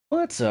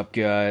What's up,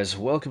 guys?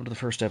 Welcome to the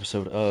first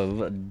episode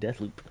of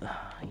Deathloop.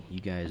 You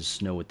guys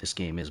know what this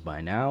game is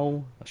by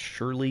now.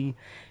 Surely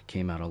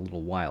came out a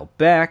little while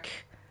back.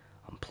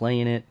 I'm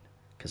playing it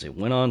because it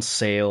went on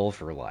sale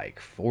for like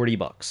 40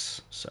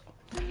 bucks. So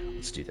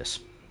let's do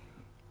this.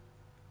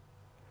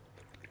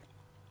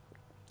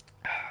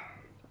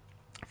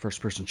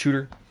 First-person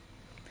shooter.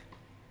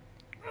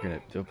 We're gonna.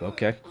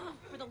 Okay.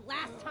 For the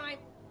last time,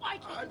 I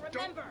can't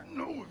remember. I don't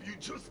know if you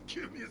just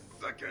give me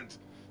a second.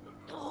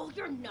 Oh,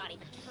 you're not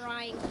even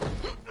trying.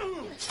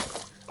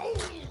 Oh,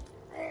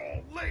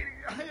 lady,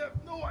 I have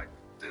no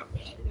idea.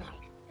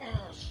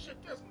 Oh, shit,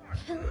 that's not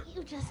Can good.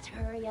 you just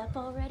hurry up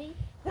already?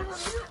 I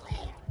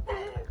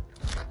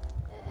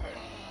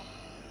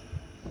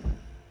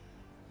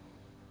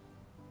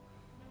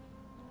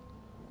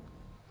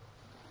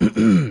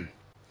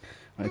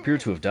appear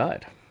to have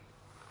died.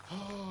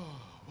 Oh,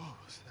 what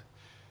was that?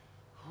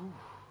 Whew.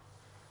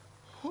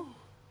 Whew.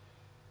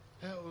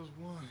 That was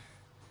one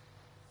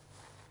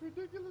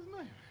ridiculous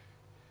name.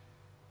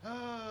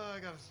 I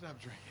gotta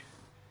stop drinking.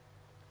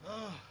 Okay.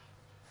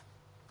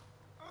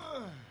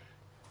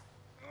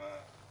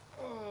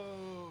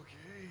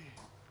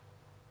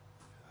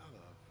 How the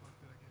fuck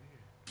did I get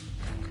here?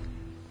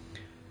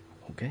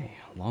 Okay,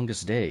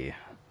 longest day.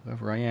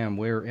 Whoever I am,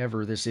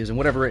 wherever this is, and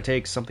whatever it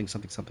takes, something.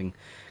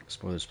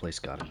 Explore this place.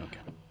 Got it. Okay.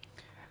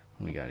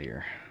 What we got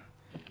here?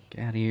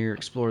 Get out of here,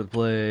 explore the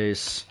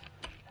place.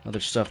 Other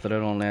stuff that I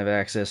don't have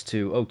access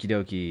to. Okie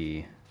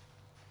dokie.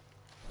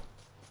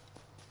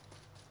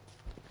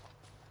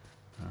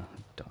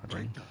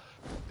 Dodging.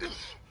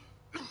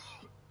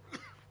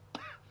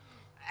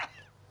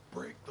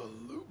 Break the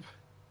loop?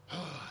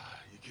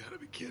 You gotta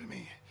be kidding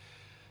me.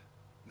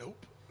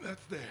 Nope,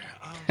 that's there.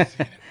 I'm seeing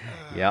it.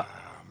 Yeah.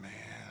 Man.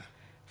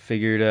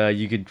 Figured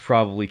you could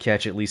probably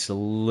catch at least a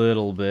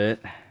little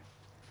bit.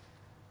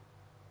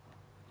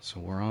 So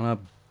we're on a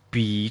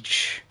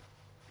beach.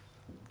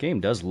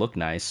 Game does look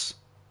nice.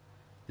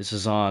 This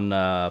is on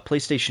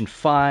PlayStation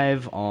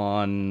 5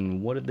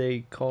 on... What did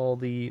they call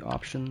the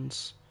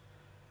options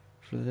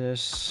for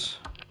this?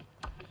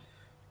 I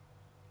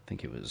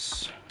think it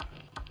was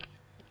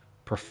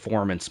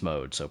performance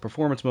mode. So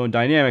performance mode,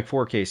 dynamic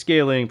 4K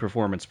scaling,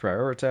 performance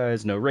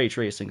prioritized, no ray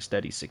tracing,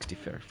 steady 60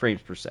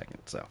 frames per second.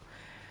 So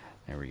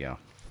there we go.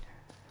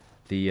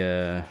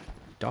 The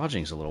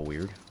dodging's a little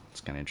weird.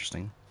 It's kind of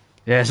interesting.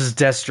 Yeah, this is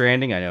Death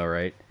Stranding. I know,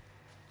 right?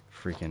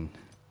 Freaking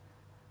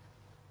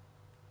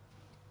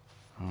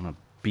on a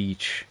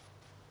beach.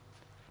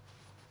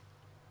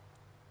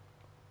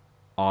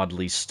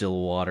 Oddly still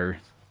water.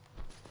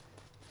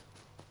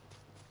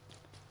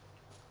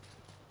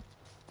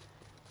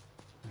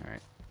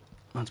 Alright.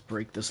 Let's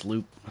break this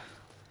loop.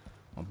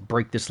 I'll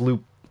break this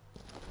loop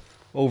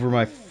over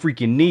my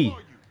freaking knee.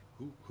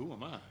 Who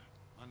am I?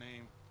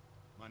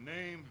 My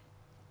name,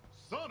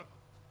 son of a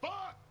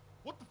fuck!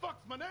 What the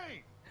fuck's my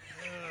name?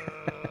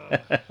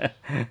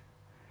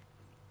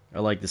 I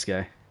like this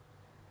guy.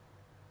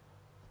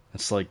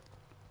 That's like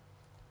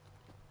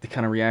the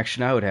kind of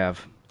reaction I would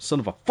have. Son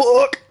of a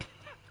fuck!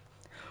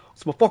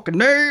 What's my fucking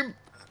name?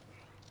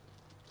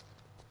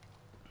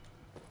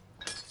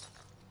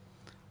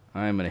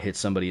 I'm gonna hit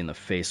somebody in the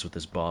face with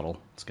this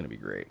bottle. It's gonna be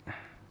great.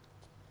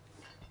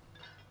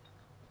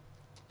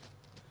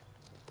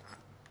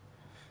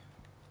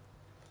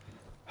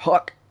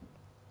 Huck!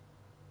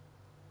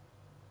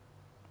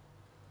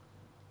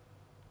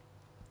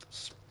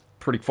 It's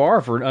pretty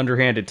far for an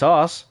underhanded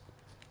toss.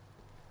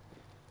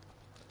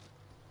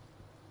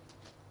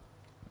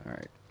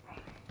 Alright.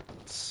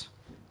 Let's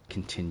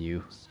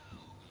continue.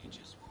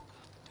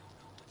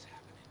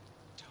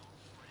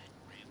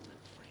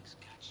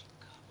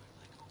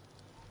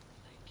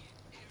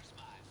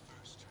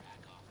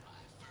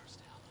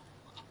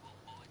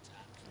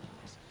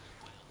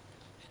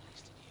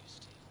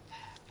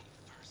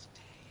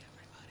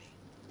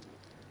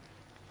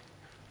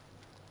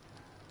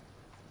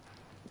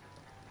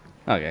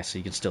 Okay, so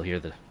you can still hear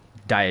the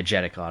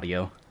diegetic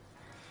audio.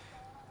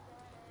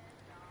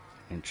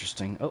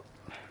 Interesting. Oh.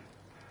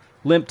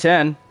 Limp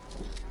 10.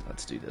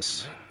 Let's do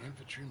this.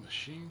 Infantry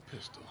machine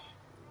pistol.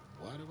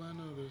 Why do I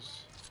know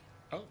this?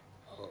 Oh,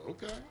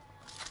 okay.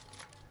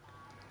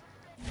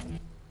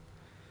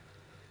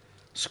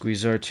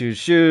 Squeeze R2 to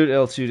shoot,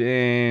 L2 to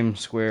aim,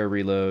 square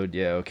reload.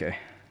 Yeah, okay.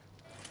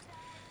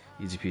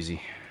 Easy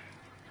peasy.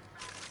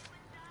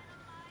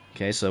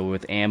 Okay, so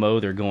with ammo,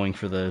 they're going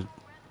for the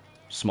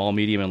small,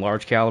 medium, and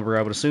large caliber,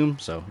 I would assume.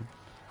 So,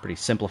 pretty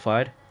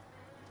simplified.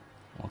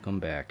 Welcome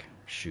back.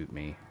 Shoot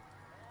me.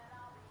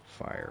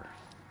 Fire.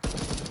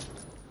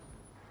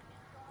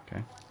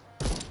 Okay.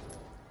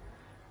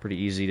 Pretty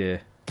easy to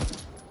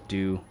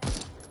do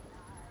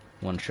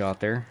one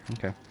shot there.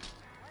 Okay.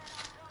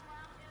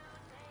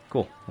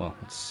 Cool. Well,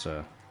 let's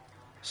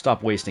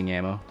stop wasting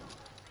ammo.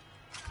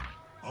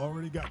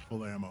 Already got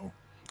full ammo.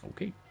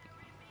 Okay.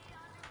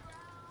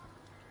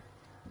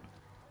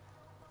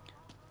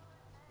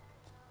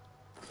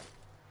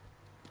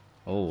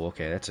 Oh,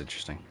 okay, that's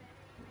interesting.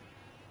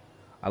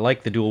 I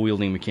like the dual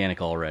wielding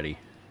mechanic already.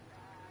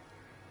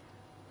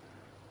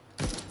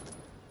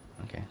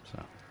 Okay,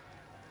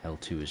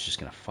 L2 is just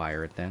going to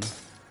fire it then.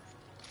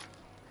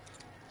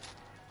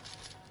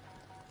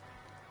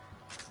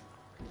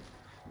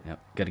 Yep,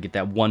 got to get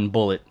that one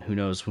bullet. Who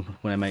knows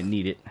when I might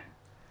need it.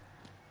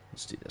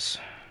 Let's do this.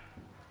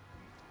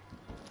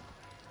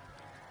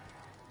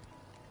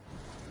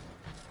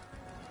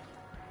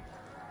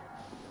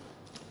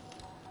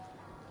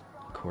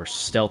 Of course,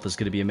 stealth is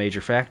going to be a major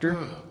factor.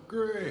 Oh,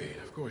 great.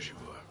 Of course you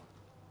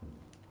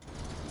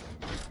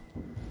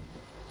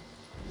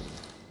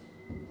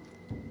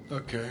are.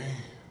 Okay.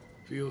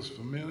 Feels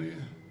familiar.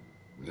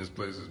 This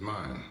place is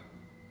mine.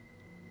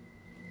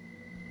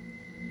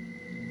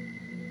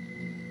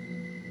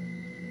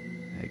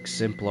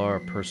 Exemplar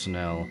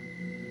personnel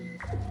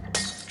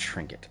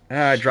trinket.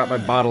 Ah, I dropped my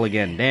bottle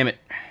again. Damn it.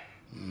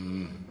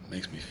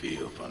 Makes me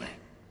feel funny.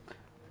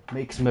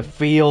 Makes me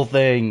feel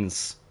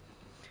things.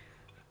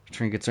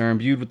 Trinkets are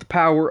imbued with the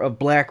power of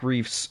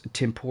Blackreef's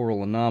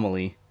temporal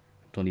anomaly.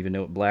 Don't even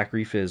know what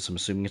Blackreef is. I'm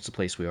assuming it's the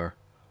place we are.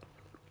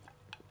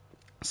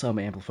 Some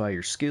amplify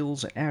your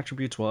skills and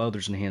attributes while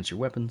others enhance your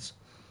weapons.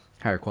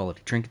 Higher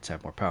quality trinkets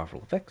have more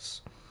powerful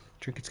effects.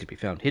 Trinkets can be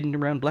found hidden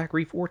around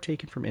Blackreef or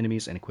taken from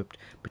enemies and equipped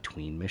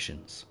between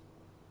missions.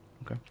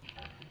 Okay.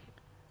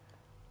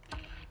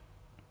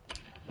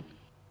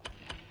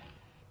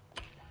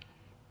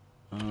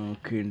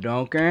 Okay,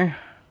 donkey.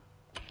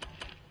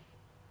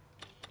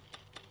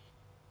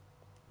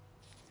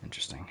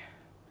 Interesting.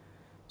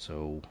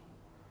 So,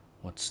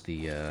 what's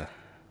the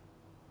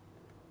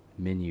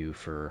menu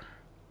for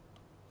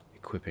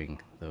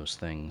equipping those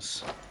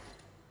things?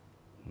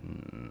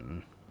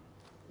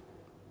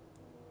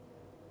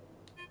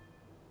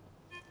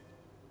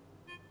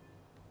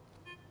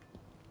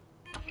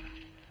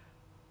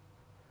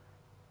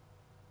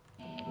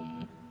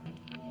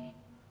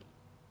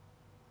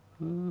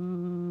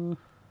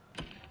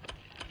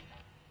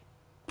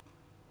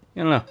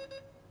 I don't know.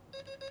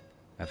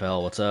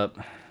 FL, what's up?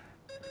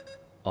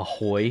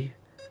 Ahoy,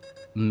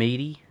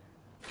 matey.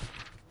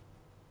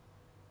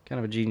 Kind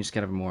of a genius,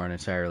 kind of a moron,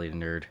 entirely a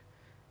nerd.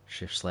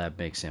 Shift slab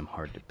makes him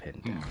hard to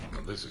pin down.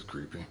 Well, this is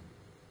creepy.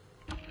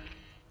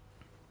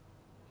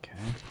 Okay.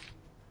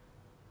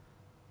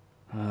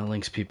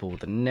 Links people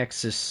with the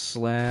Nexus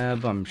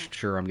slab. I'm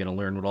sure I'm gonna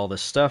learn what all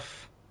this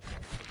stuff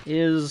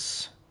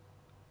is.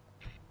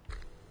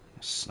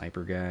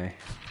 Sniper guy.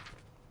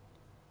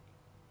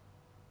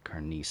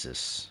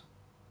 Carnesis.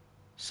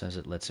 Says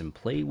it lets him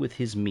play with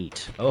his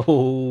meat.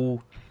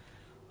 Oh,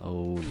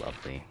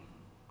 lovely.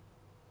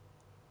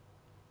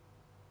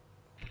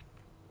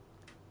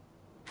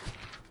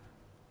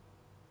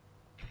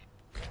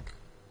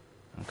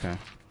 Okay.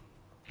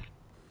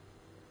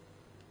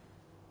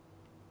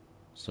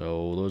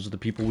 So those are the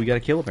people we gotta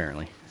kill,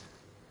 apparently.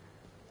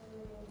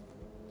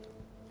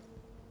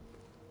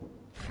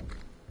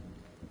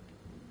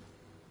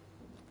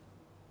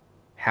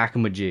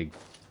 Hack-em-a-jig.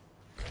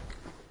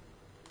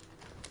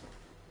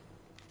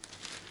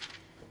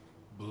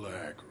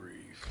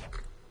 Blackreef.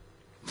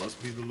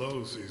 Must be the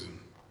low season.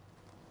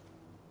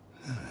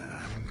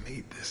 I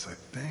made this, I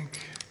think.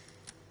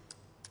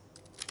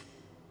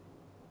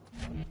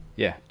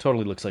 Yeah,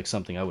 totally looks like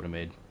something I would have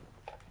made.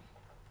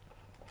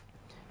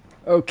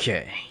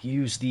 Okay,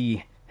 use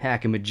the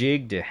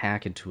hack-em-a-jig to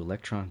hack into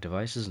electronic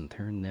devices and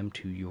turn them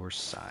to your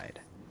side.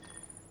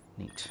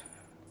 Neat.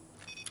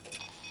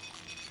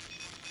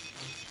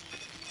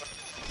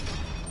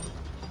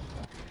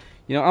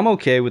 You know, I'm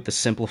okay with the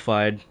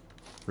simplified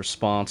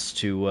response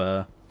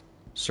to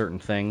certain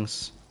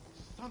things.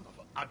 Son of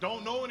a... I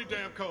don't know any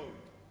damn code.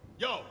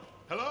 Yo,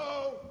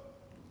 hello?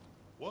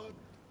 What?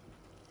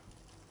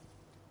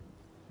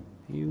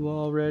 You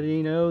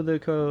already know the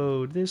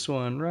code. This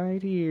one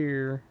right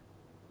here.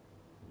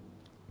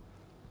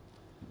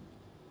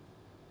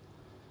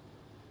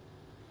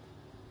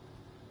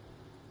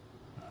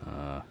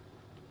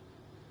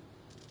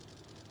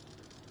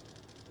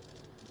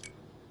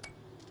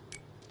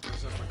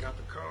 Guess I forgot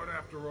the code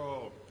after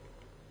all.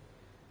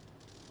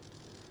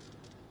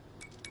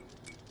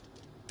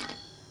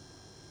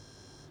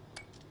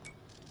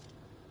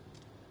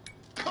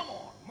 Come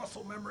on,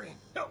 muscle memory.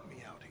 Help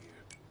me out here.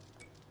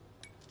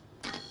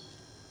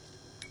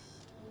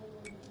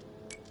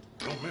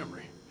 No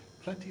memory.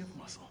 Plenty of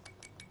muscle.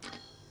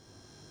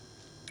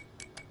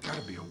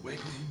 Gotta be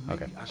awakening.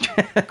 Maybe Okay. I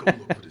should go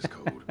look for this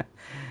code.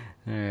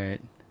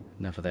 Alright,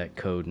 enough of that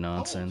code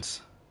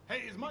nonsense.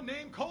 Hey, is my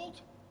name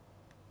Colt?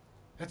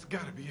 That's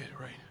gotta be it,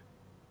 right?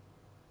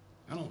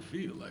 I don't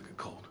feel like a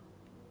Colt.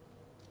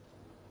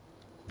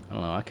 I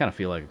don't know, I kind of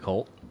feel like a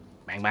Colt.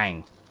 Bang,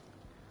 bang.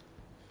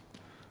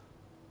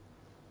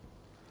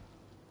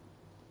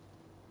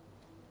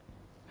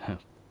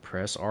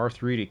 Press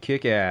R3 to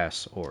kick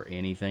ass, or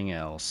anything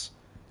else.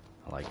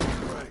 I like it.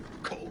 All right,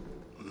 Colt.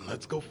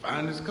 Let's go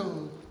find this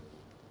code.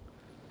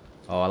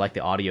 Oh, I like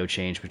the audio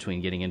change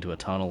between getting into a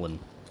tunnel and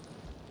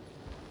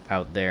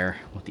out there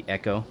with the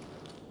echo.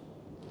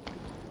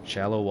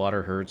 Shallow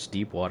water hurts,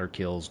 deep water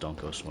kills, don't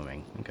go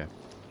swimming. Okay.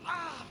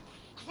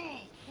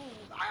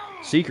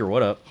 Seeker,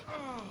 what up?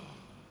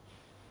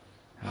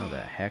 How the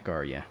heck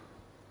are you?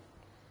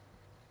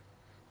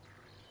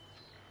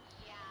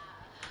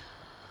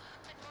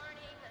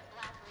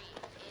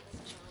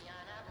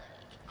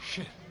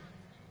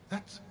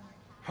 That's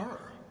her. Is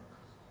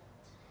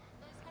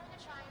going to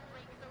try and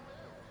break the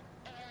loop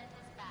and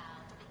is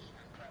bound to the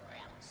Eden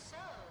program. So,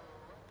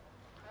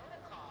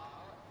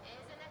 protocol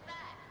is in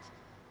effect.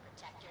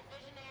 Protect your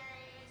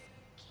visionaries,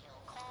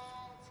 kill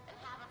Colt, and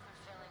have a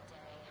fulfilling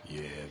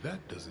day. Yeah,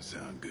 that doesn't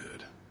sound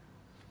good.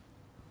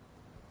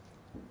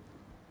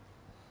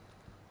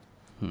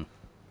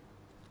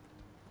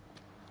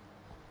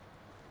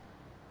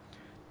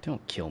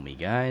 Don't kill me,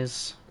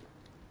 guys.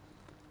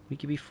 We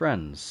could be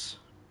friends.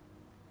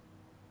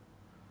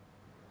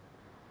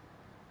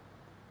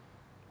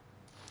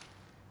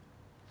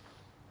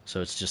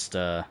 So it's just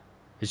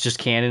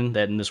canon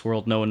that in this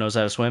world no one knows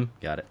how to swim?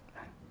 Got it.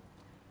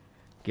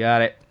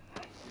 Got it.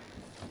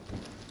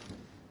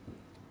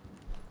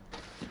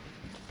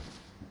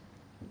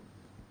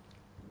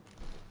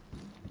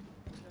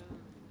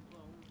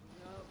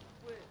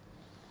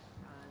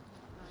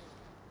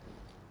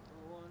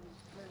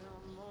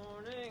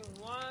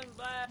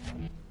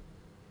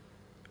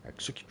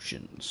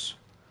 Executions.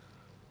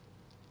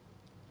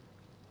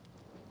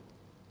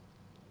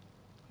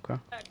 Okay.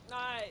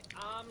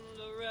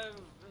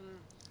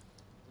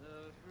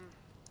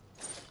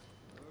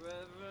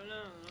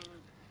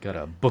 Got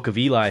a Book of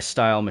Eli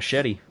style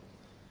machete.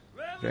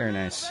 Very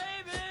nice.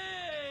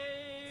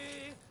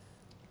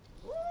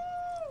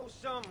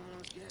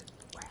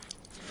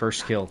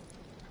 First kill.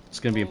 It's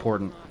gonna be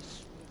important.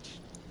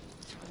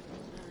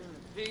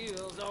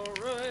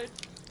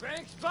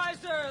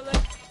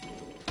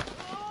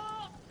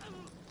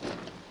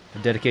 I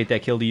dedicate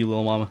that kill to you,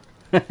 little mama.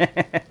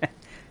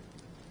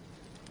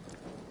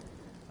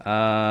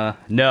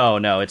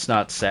 No, it's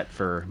not set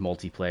for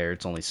multiplayer.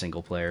 It's only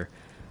single player.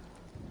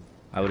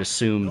 I would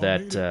assume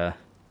that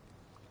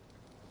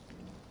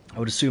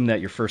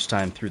your first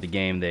time through the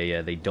game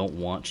they don't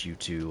want you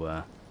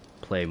to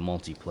play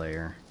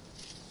multiplayer.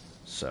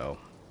 So,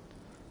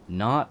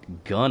 not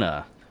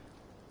gonna.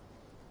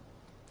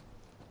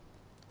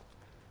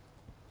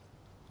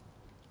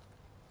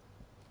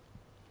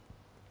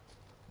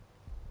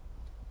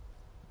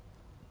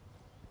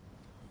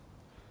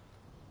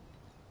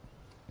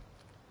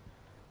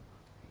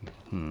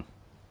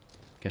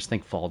 Guess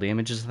think fall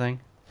damage is a thing?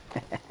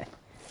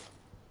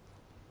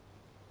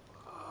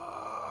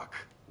 Fuck.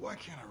 Why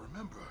can't I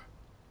remember?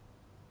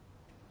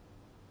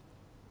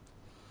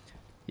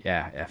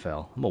 Yeah,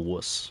 FL. I'm a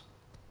wuss.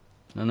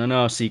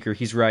 No, Seeker.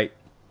 He's right.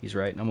 He's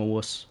right. I'm a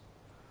wuss.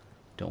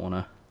 Don't want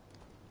to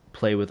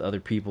play with other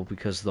people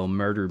because they'll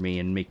murder me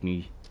and make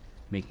me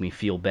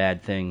feel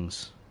bad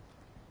things.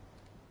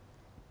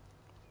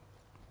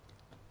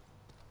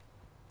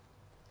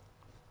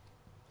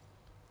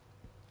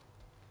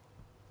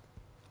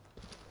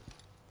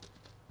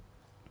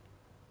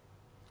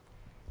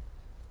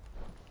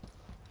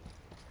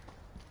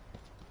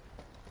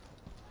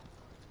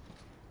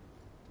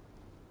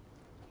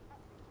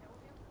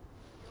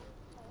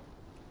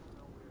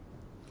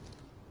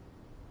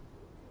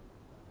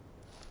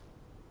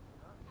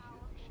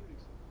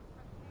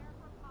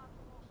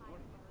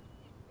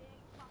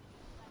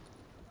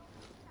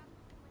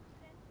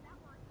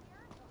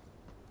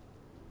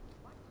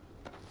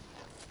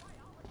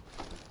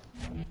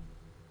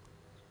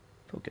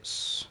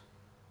 Focus.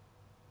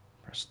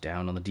 Press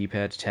down on the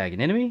D-pad to tag an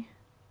enemy.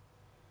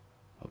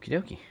 Okie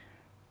dokie.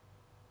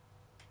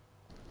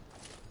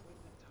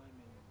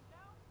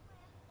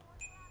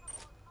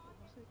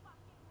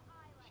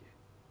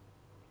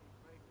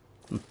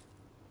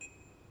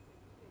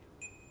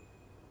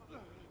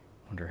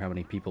 Wonder how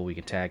many people we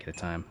can tag at a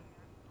time.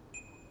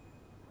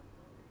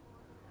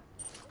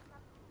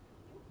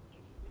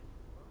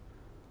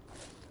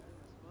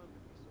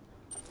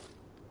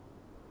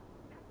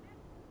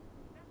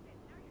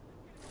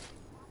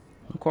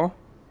 Okay.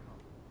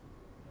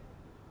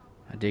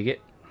 I dig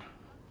it.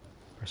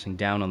 Pressing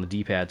down on the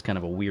D-pad is kind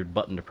of a weird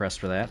button to press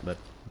for that, but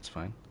that's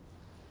fine.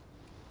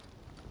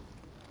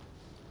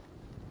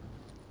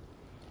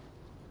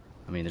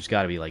 I mean, there's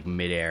got to be like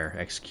mid-air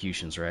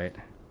executions, right?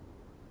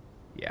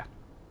 Yeah.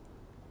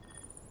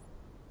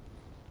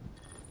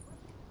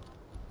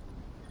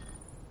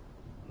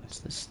 What's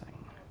this thing?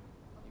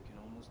 You can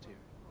almost hear it.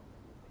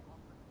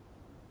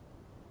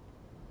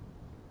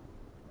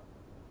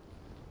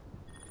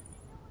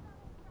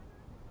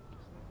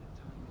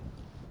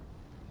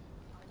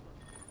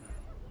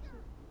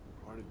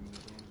 Part of me has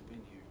always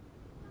been here.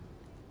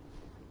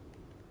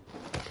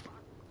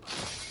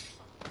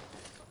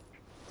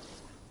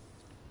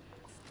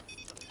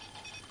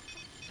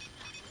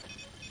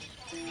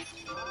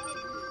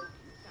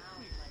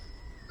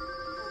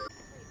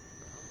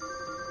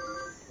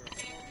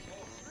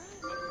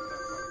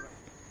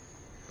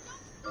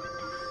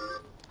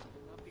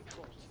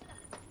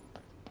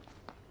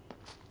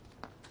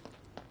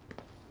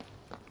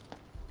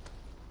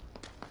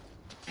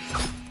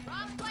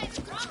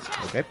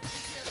 Okay.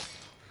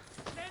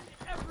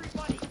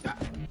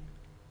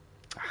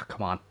 Ah,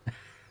 come on.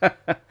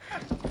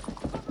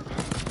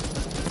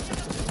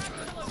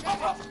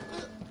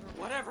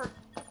 Whatever.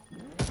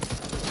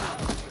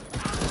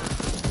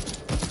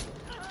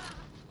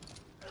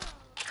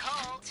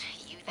 Colt,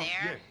 you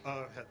there?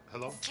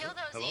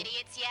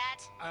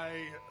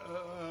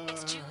 Okay,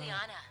 It's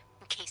Juliana,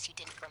 in case you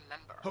didn't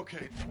remember.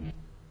 Okay.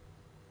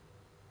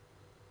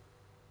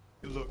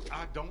 Look,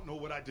 I don't know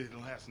what I did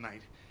last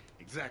night.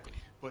 Exactly.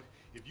 But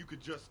if you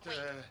could just, Wait,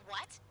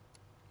 what?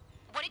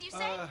 What did you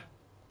say?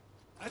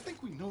 I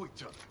think we know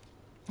each other.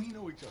 We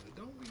know each other,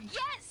 don't we?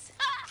 Yes!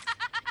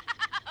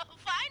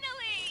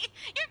 Finally!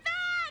 You're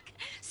back!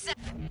 So,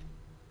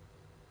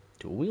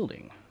 Dual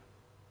wielding.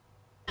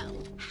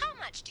 how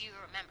much do you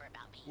remember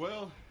about me?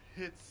 Well,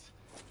 it's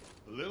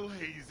a little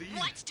hazy.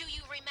 What do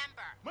you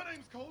remember? My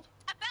name's Colt.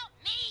 About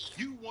me!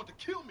 You want to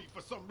kill me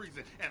for some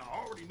reason, and I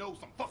already know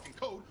some fucking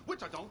code,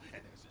 which I don't,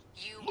 and there's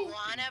this You loop.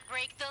 wanna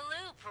break the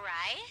loop,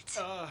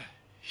 right?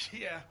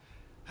 Yeah,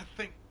 I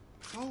think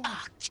so.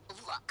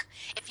 Look,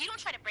 if you don't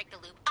try to break the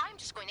loop, I'm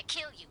just going to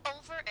kill you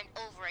over and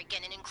over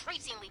again in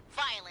increasingly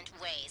violent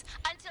ways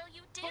until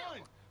you do.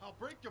 Fine, I'll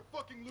break your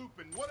fucking loop,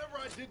 and whatever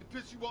I did to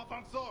piss you off,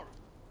 I'm sorry.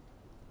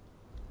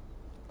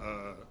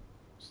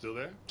 Still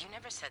there? You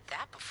never said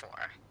that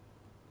before.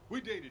 We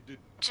dated, didn't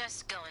we?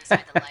 Just go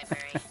inside the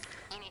library.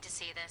 You need to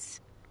see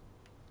this.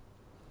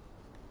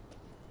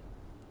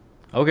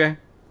 Okay.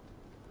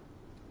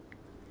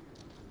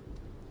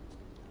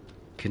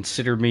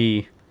 Consider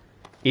me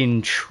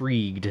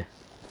intrigued.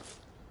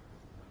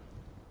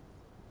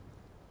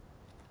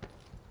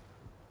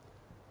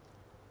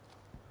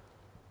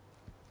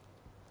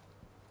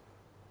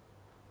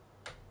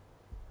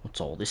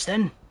 What's all this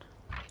then?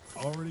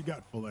 Already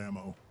got full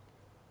ammo.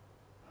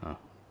 Oh,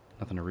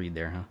 nothing to read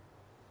there, huh?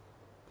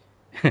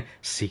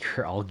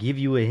 Seeker, I'll give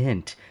you a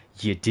hint.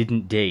 You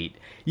didn't date.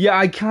 Yeah,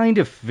 I kind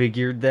of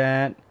figured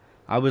that.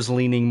 I was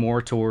leaning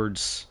more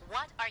towards...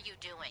 What are you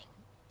doing?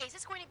 Is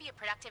this going to be a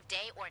productive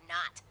day or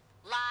not?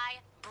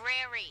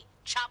 Library.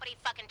 Choppity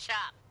fucking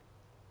chop.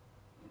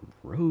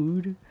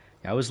 Rude.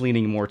 I was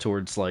leaning more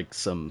towards, like,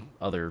 some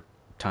other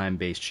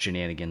time-based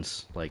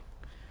shenanigans. Like,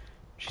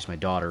 she's my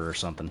daughter or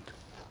something.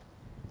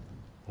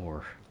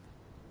 Or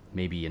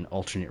maybe an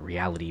alternate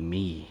reality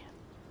me.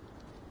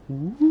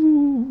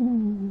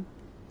 Ooh.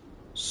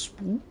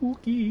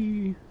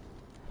 Spooky.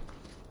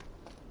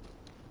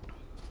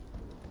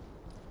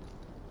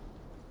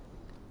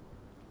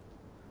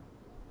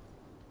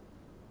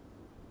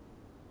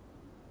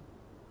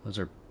 Those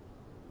are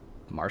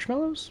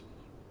marshmallows?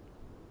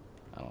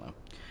 I don't know.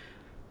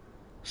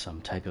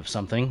 Some type of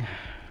something.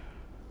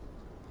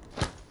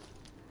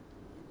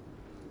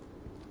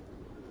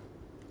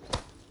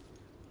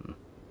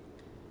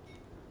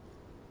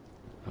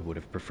 I would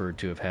have preferred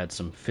to have had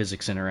some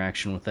physics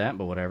interaction with that,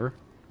 but whatever.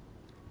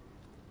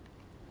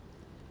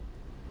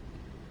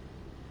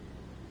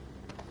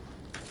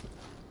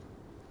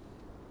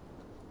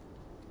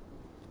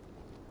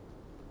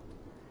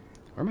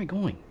 Where am I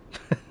going?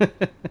 Am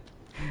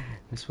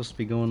I supposed to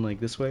be going like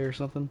this way or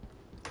something?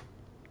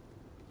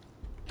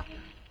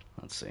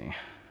 Let's see.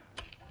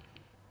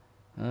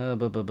 Find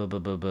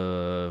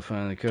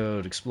the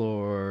code,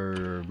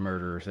 explore,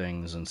 murder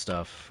things and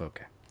stuff.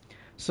 Okay.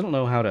 Still don't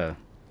know how to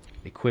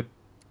equip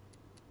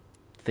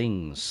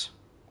things.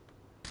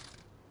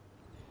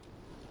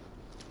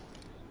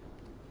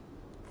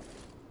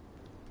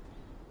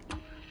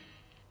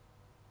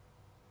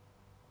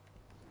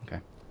 Okay.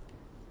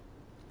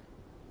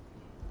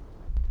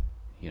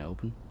 You gonna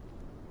open?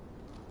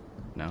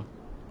 No?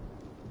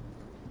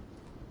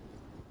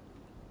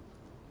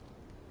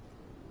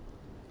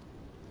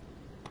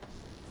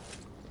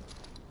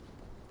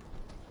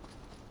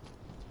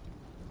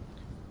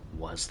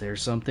 Was there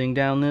something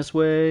down this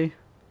way?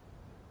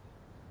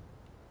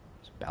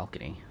 It's a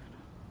balcony.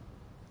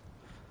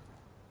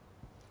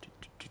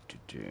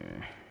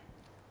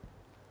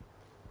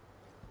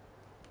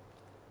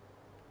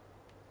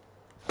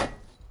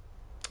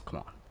 Come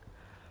on.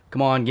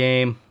 Come on,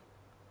 game.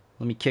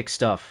 Let me kick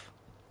stuff.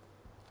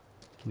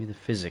 Give me the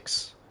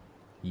physics.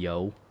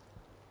 Yo.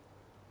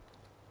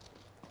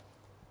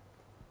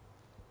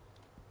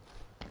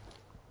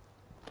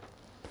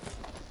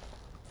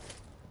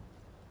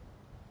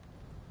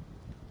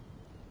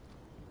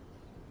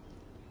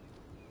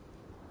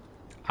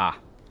 Ah,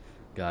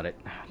 got it.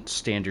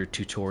 Standard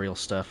tutorial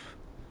stuff.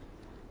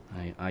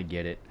 I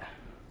get it.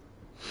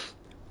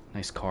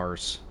 Nice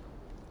cars.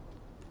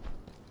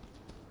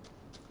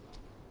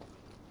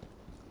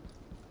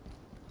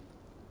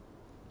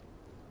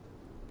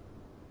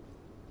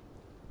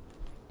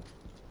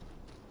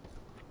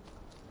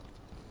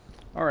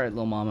 Alright,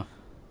 little mama.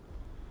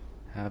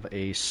 Have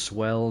a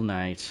swell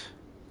night.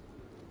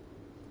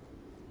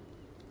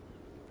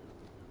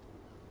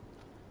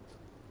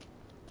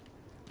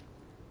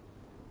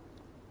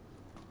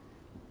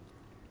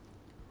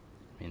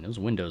 I mean, those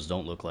windows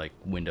don't look like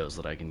windows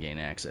that I can gain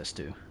access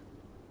to.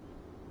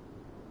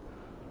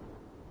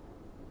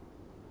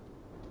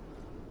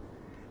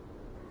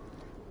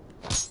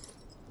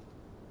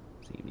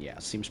 Yeah,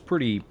 seems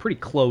pretty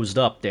closed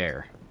up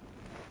there.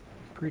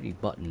 Pretty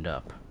buttoned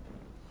up.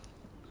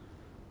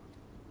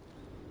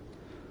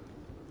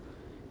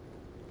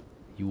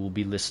 You will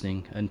be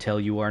listening until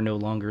you are no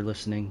longer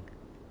listening.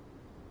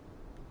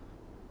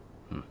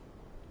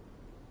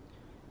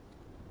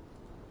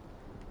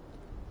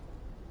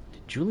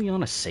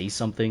 Juliana say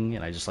something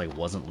and I just like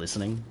wasn't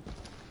listening?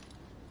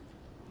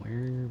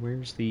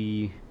 Where's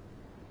the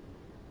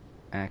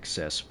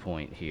access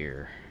point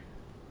here?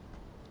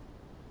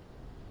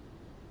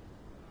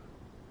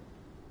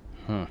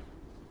 Huh.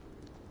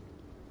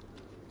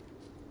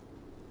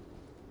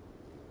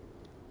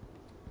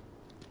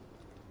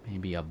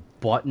 Maybe a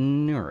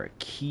button or a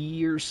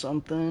key or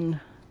something?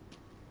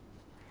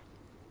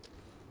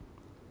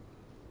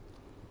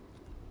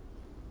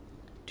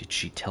 Did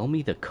she tell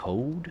me the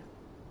code?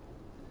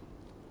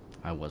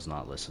 I was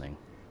not listening.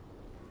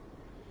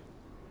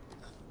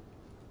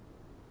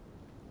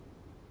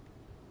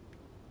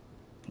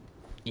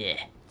 Yeah.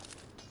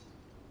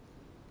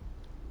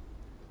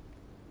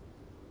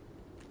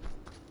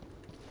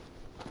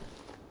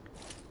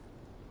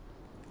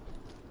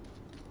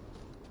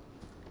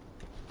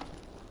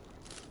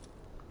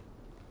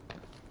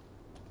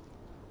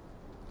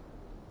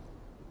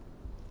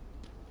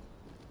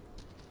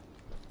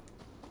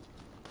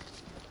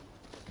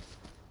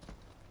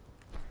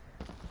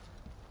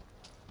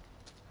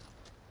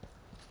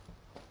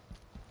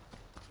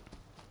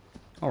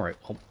 Alright,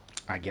 well,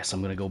 I guess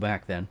I'm gonna go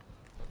back then.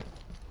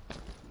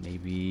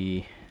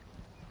 Maybe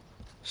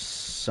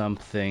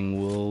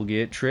something will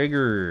get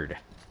triggered.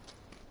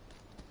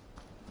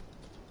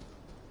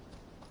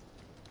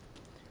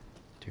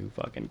 Too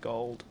fucking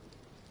cold.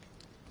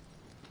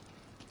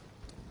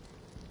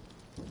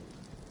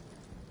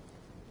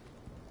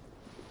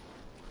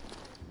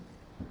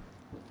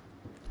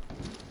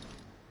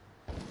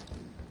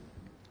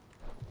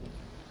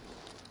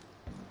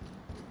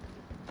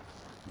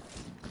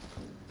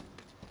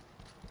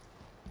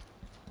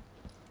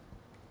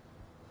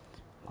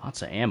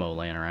 Lots of ammo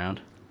laying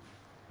around.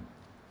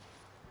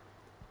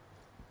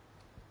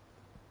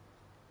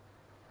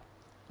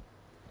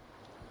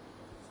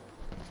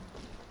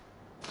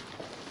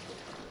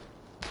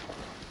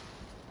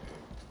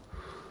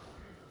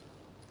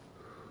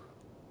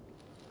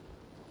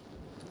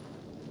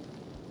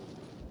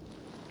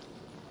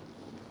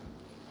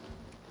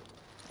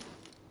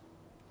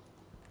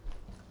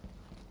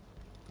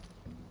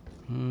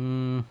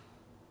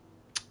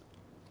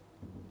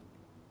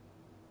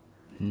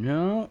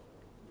 No.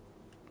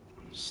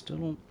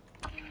 Still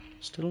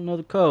don't know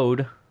the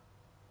code.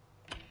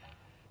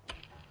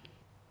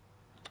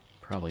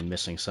 Probably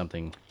missing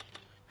something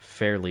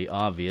fairly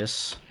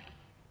obvious.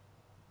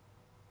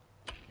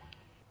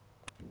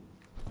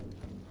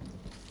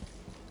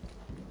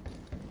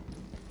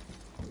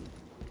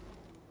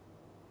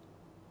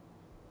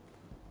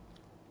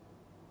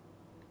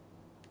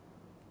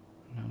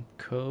 No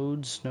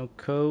codes, no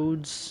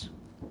codes.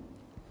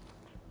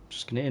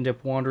 Just gonna end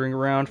up wandering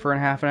around for a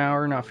half an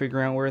hour, not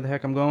figuring out where the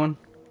heck I'm going.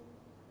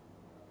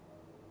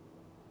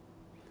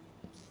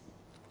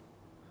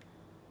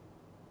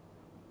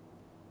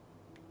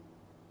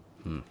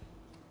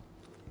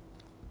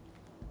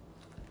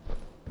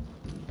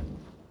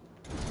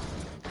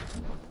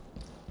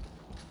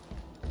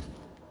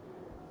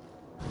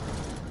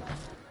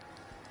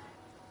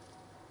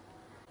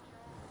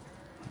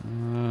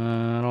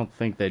 I don't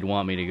think they'd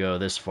want me to go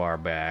this far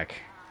back.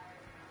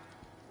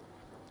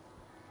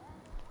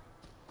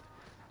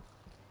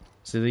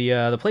 So the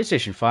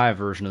PlayStation 5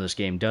 version of this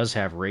game does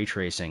have ray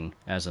tracing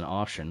as an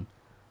option,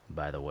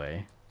 by the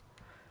way.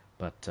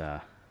 But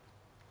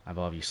I've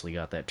obviously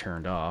got that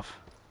turned off.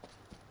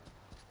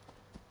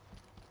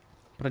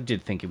 But I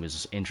did think it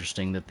was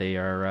interesting that they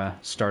are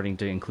starting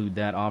to include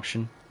that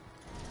option.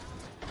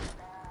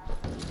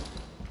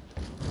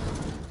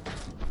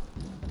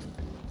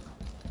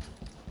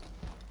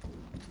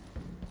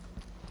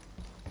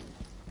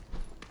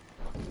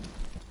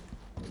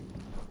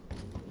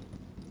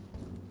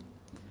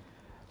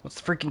 What's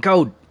the freaking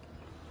code?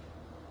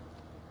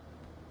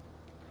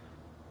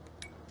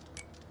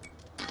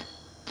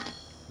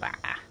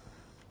 Ah.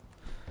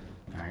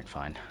 Alright,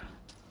 fine.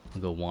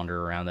 I'll go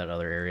wander around that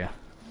other area.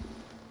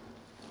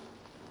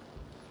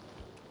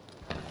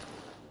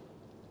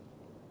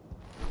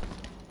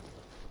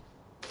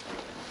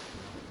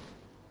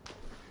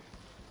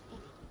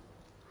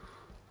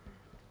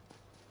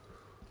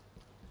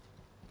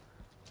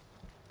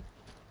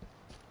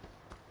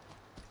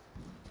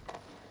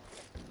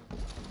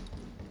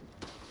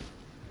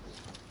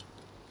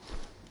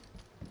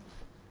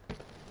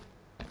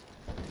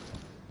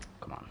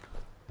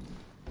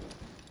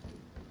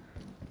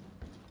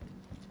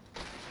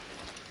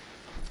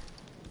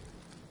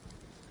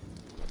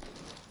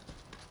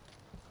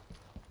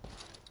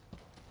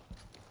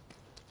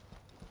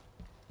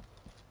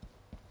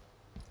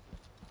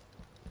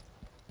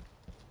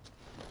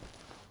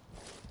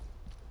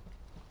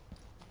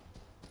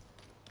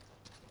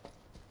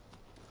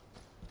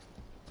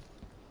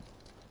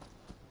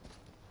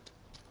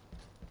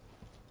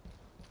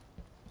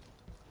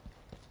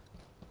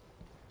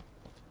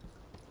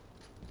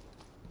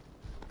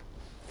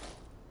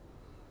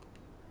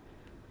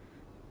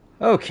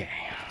 Okay,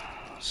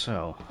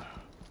 so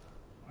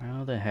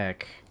how the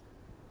heck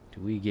do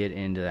we get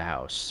into the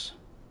house?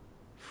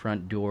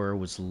 Front door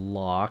was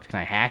locked. Can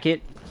I hack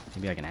it?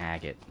 Maybe I can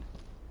hack it.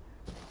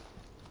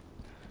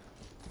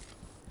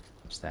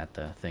 Is that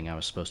the thing I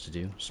was supposed to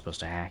do?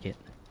 Supposed to hack it?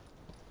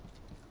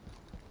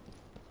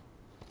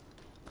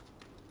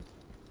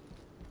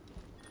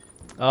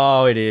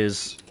 Oh, it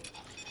is.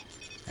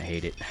 I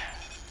hate it.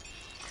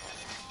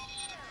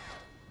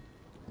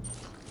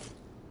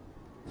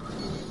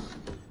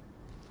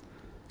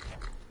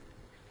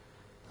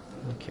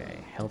 Okay,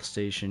 health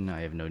station.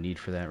 I have no need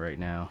for that right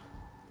now.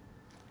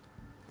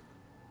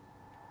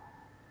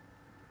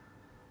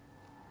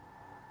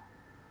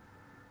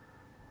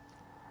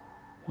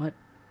 What?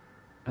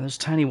 Are those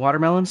tiny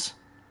watermelons?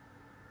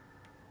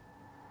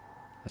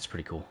 That's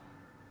pretty cool.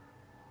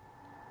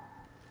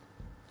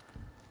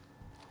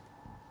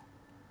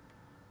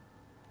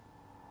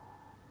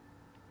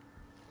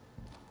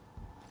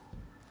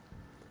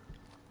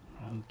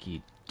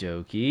 Okie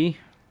dokie.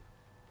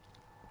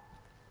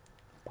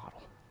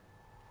 Bottle.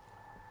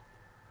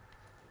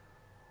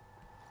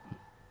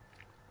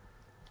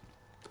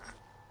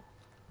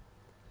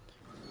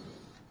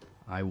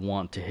 I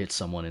want to hit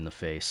someone in the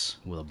face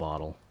with a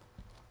bottle.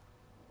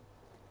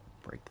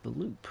 Break the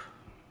loop.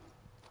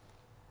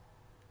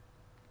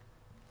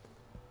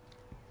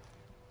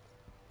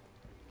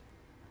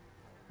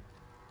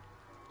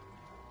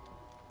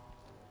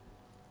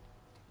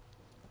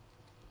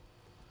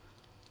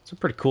 It's a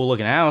pretty cool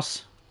looking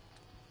house.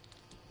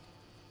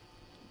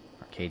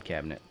 Arcade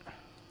cabinet.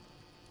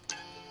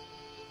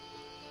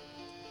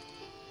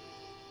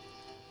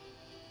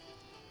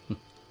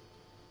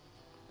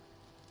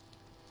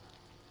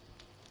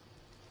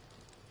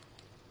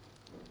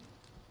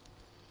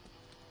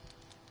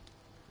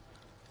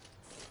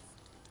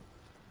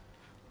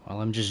 While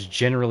I'm just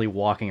generally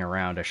walking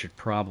around, I should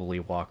probably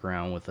walk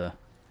around with a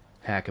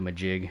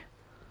hack-a-majig.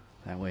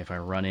 That way if I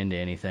run into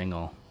anything,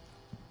 I'll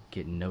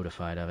get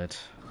notified of it.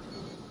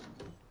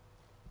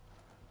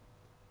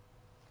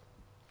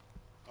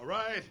 All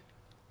right.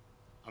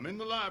 I'm in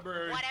the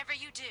library. Whatever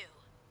you do,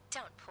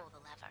 don't pull the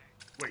lever.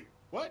 Wait,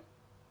 what?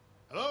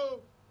 Hello?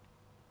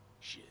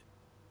 Shit.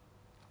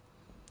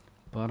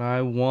 But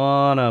I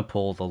wanna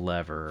pull the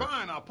lever.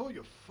 Fine, I'll pull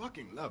your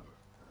fucking lever.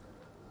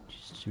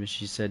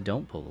 She said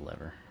don't pull the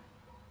lever.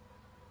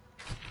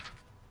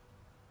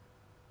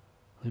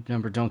 Loop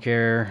number, don't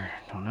care.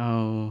 Don't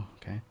know.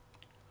 Okay.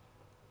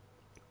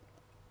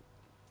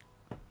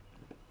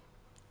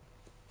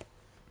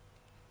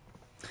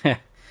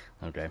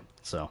 Okay,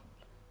 so.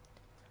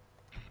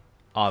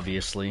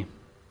 Obviously,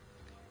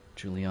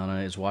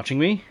 Juliana is watching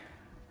me.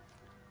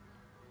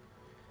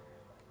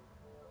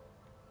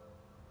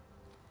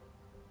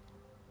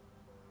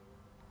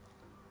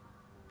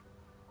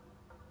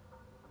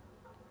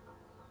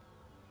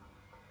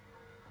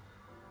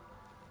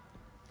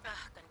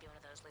 Gonna be one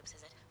of those loops,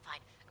 is it? Fine.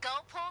 Go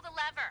pull the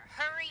lever.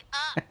 Hurry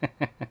up.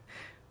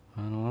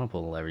 I don't want to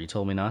pull the lever. You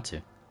told me not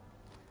to.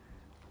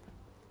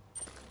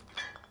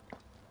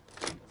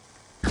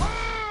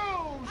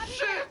 Oh,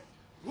 shit!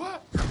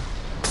 What?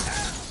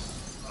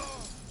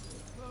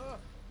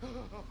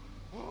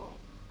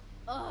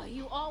 Oh,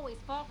 you always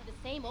fall for the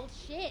same old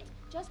shit.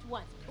 Just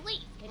once,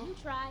 please. Can you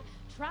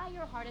try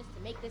your hardest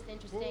to make this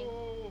interesting?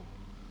 Whoa.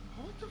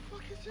 What the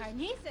fuck is this?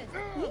 Carnices.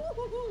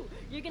 Ooh,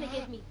 you're gonna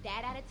give me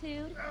that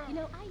attitude? You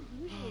know, I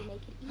usually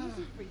make it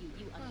easy for you,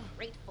 you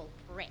ungrateful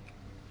prick.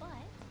 But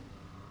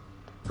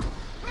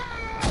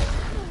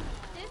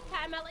this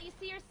time I'll let you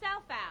see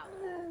yourself out.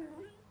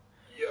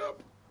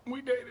 Yup,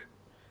 we dated.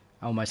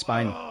 Oh, my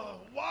spine.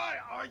 Why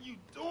are you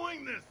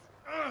doing this?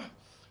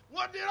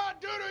 What did I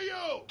do to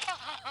you?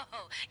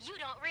 Oh, you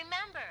don't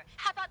remember.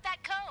 How about that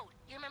code?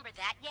 You remember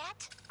that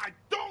yet? I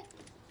don't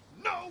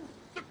know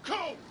the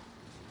code.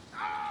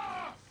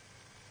 Ah!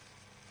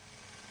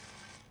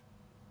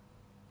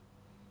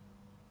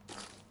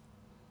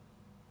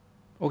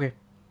 Okay.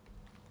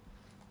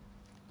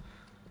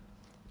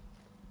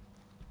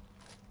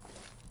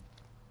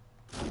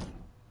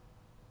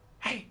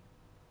 Hey,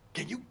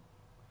 can you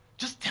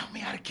just tell me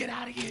how to get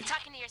out of here?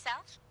 Talking to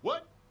yourself?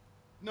 What?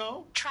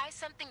 No? Try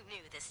something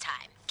new this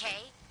time,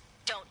 okay?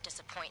 Don't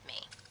disappoint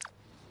me.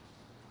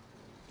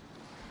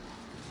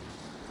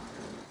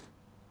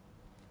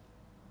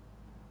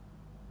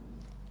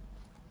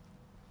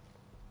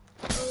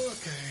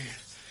 Okay,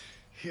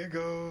 here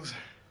goes.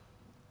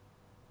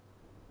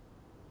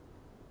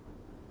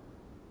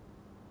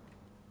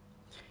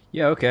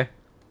 Yeah, okay.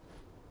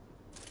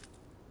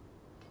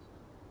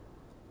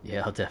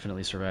 Yeah, I'll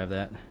definitely survive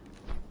that.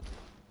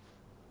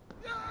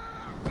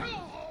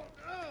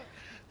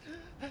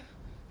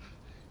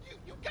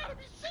 You gotta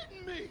be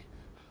shitting me!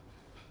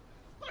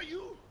 Are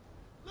you?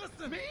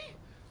 Listen, me?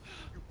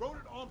 You wrote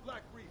it on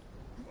Blackreef.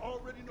 You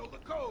already know the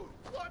code.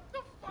 What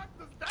the fuck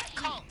does that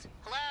mean? Colt,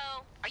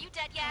 hello? Are you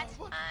dead yet?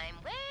 What? I'm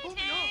Hold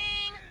me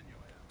waiting.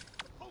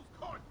 up.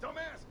 Postcard,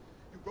 dumbass.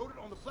 You wrote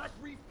it on the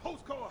Blackreef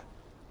postcard.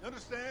 You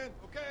understand?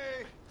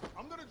 Okay.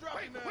 I'm gonna drop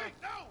you now. Wait,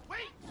 no,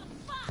 wait.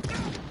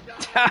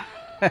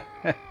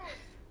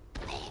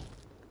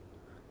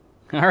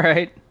 All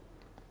right.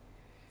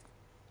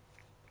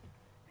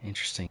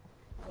 Interesting.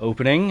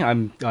 Opening.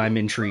 I'm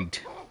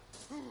intrigued.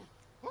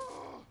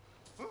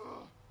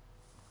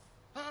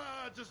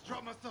 I just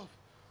dropped myself.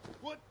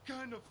 What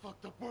kind of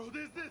fucked up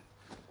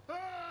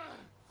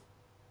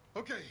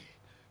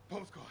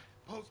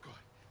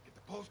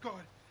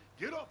postcard.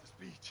 Get off the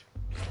speech.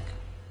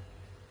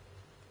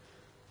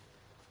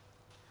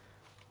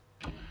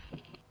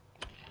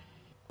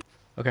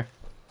 Okay.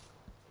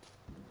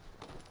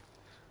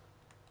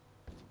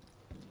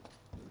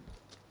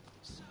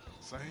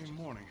 Same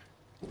morning.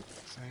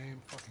 Same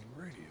fucking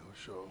radio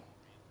show.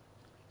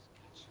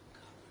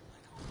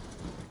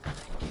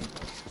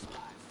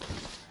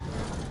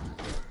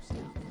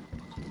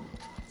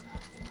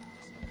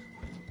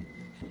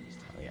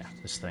 Oh yeah,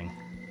 this thing.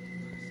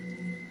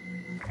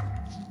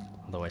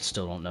 Although I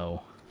still don't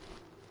know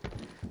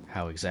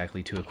how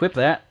exactly to equip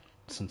that,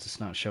 since it's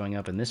not showing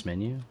up in this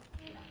menu.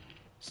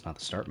 It's not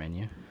the start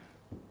menu.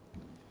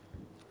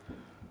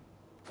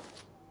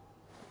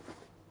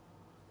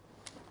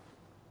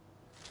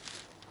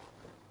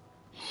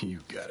 You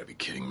gotta be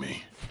kidding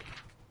me.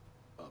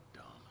 Up,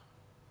 Dom.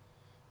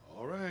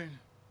 All right.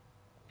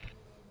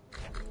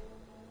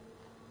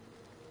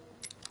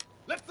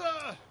 Let's,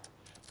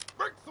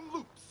 break some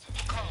loops.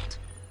 Colt,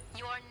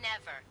 you're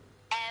never,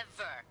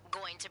 ever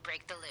going to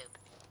break the loop.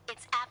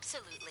 It's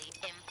absolutely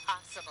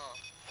impossible.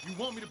 You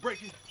want me to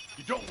break it?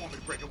 You don't want me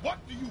to break it. What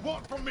do you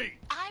want from me?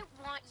 I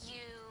want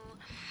you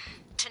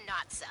to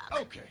not suck.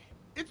 Okay,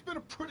 it's been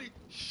a pretty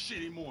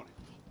shitty morning.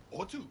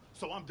 Or two,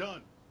 so I'm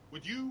done.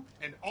 With you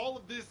and all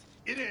of this,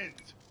 it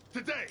ends.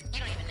 Today. You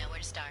don't even know where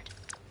to start.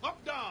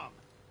 Up, Dom.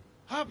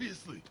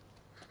 Obviously.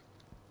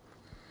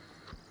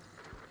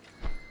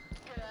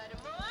 Good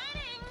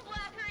morning,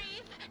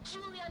 Blackreef.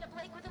 Juliana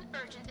Blake with an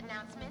urgent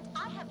announcement.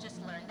 I have just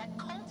learned that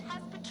Colt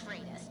has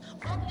betrayed us.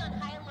 We'll be on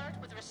high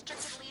alert with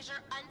restricted leisure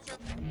until...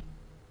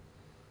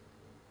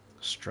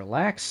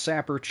 Strelax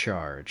Sapper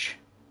Charge.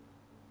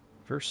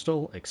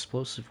 Versatile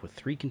explosive with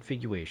 3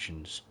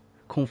 configurations.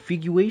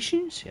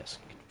 Configurations? Yes,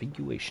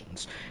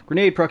 configurations.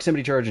 Grenade,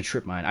 proximity charge, and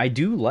trip mine. I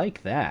do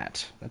like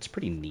that. That's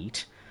pretty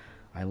neat.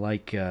 I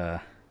like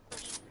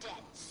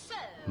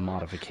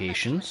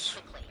modifications.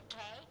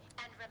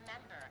 And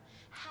remember,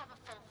 have a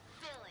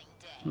fulfilling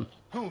day.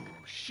 Oh,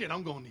 shit,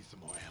 I'm gonna need some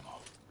more ammo.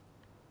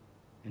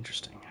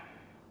 Interesting.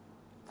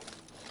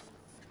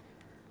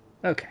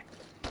 Okay.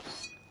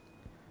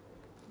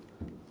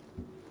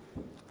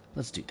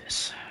 Let's do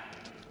this.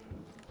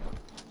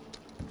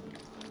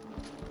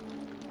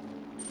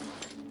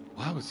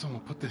 Why would someone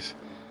put this?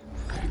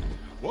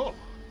 Whoa!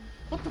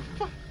 What the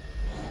fuck?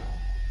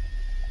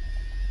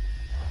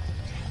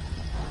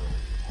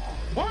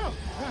 Wow!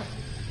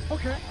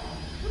 Okay.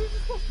 What is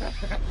this supposed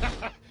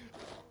to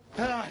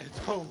it's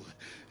cold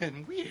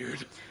and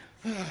weird.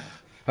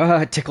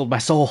 It tickled my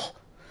soul.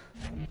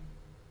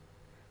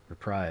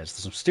 Reprise.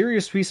 This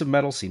mysterious piece of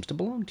metal seems to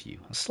belong to you.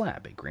 A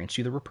slab. It grants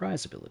you the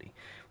reprise ability,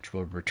 which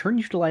will return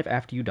you to life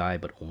after you die,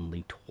 but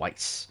only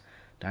twice.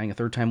 Dying a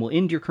third time will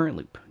end your current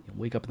loop. You'll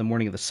wake up in the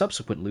morning of the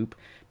subsequent loop,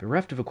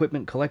 bereft of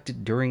equipment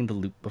collected during the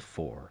loop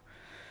before.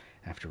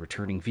 After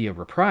returning via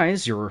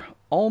reprise, you're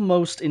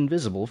almost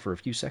invisible for a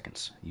few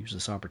seconds. Use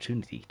this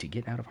opportunity to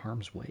get out of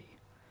harm's way.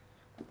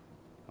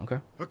 Okay.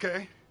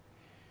 Okay.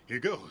 Here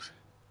goes.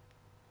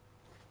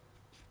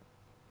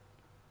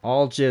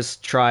 I'll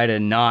just try to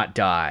not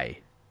die,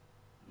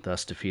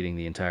 thus defeating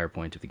the entire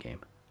point of the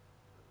game.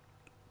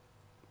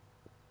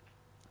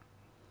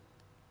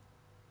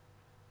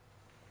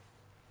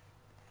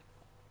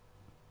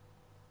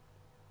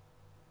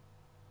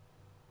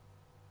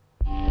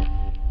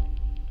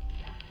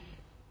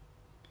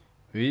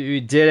 We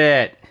did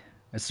it!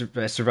 I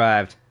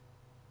survived.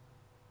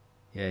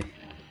 Yay.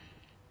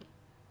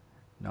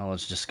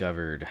 Knowledge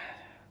discovered.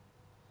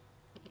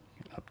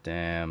 Up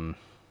dam.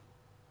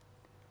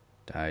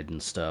 Died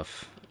and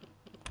stuff.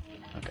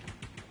 Okay.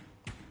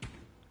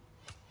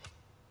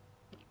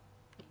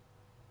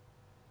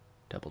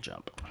 Double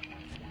jump.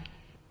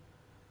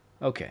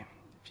 Okay.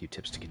 A few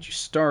tips to get you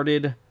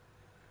started.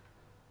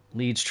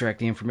 Leads track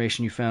the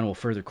information you found will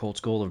further Colt's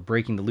goal of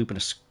breaking the loop and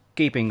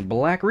escaping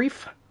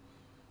Blackreef.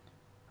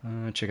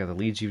 Check out the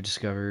leads you've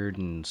discovered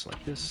and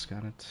select this.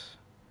 Got it.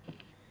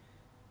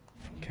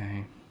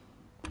 Okay.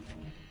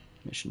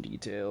 Mission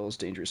details.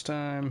 Dangerous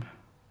time.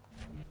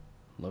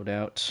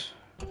 Loadout.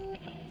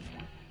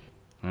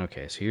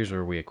 Okay, so here's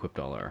where we equipped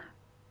all our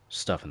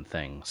stuff and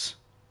things.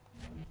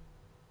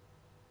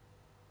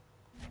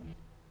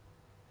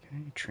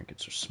 Okay,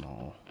 trinkets are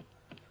small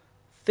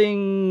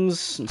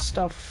things and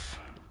stuff.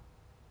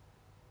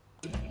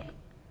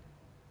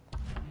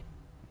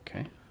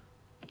 Okay.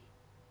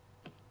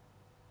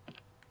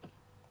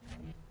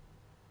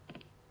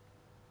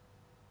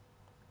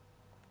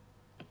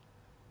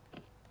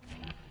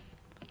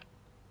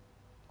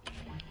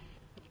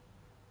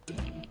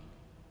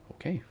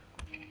 Okay.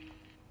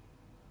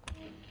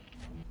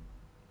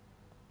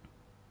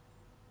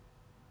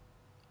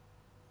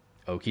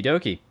 Okie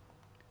dokie.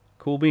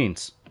 Cool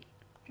beans.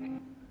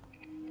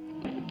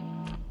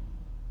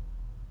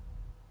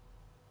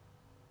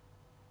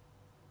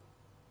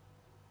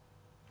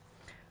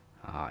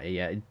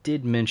 Yeah, it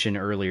did mention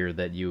earlier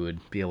that you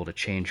would be able to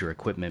change your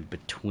equipment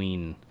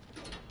between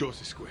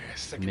Dorsey Square,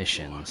 second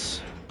missions.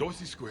 floor.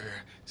 Dorsey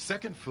Square,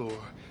 second floor,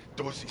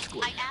 Dorsey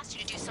Square. I asked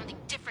you to do something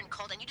different,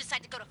 Colt, and you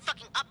decided to go to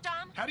fucking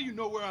Updom? How do you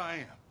know where I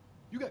am?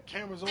 You got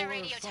cameras on The or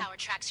radio something? tower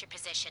tracks your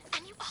position,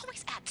 and you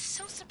always act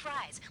so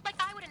surprised. Like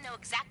I wouldn't know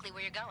exactly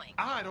where you're going.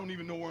 I don't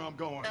even know where I'm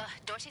going.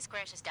 Dorsey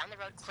Square's just down the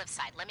road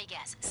cliffside. Let me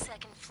guess.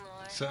 Second floor?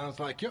 Sounds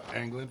like you're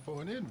angling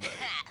for an invite.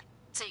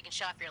 So you can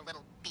show off your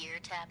little beer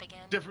tap again?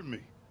 Different me.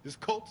 This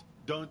Colt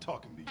done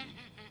talking to you.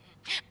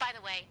 By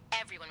the way,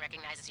 everyone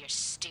recognizes your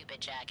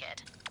stupid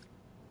jacket.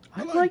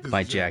 I like like this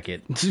my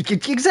jacket.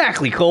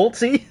 Exactly, Colt,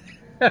 see?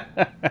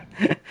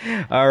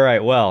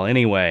 Alright, well,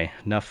 anyway,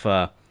 enough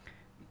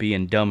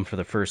being dumb for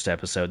the first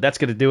episode. That's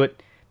going to do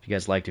it. If you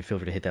guys liked it, feel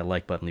free to hit that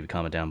like button, leave a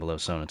comment down below,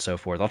 so on and so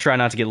forth. I'll try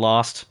not to get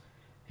lost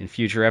in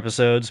future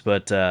episodes,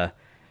 but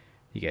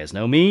you guys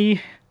know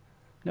me.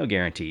 No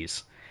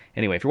guarantees.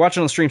 Anyway, if you're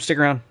watching on the stream, stick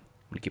around.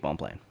 I'm going to keep on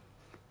playing.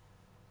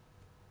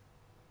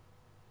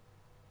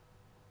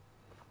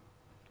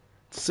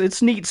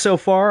 It's neat so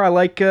far. I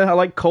like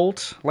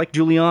Colt, I like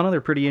Juliana. They're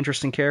pretty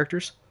interesting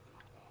characters.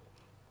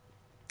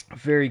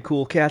 Very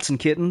cool cats and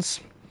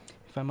kittens,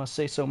 if I must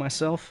say so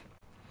myself.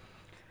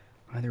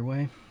 Either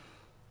way,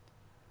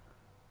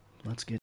 let's get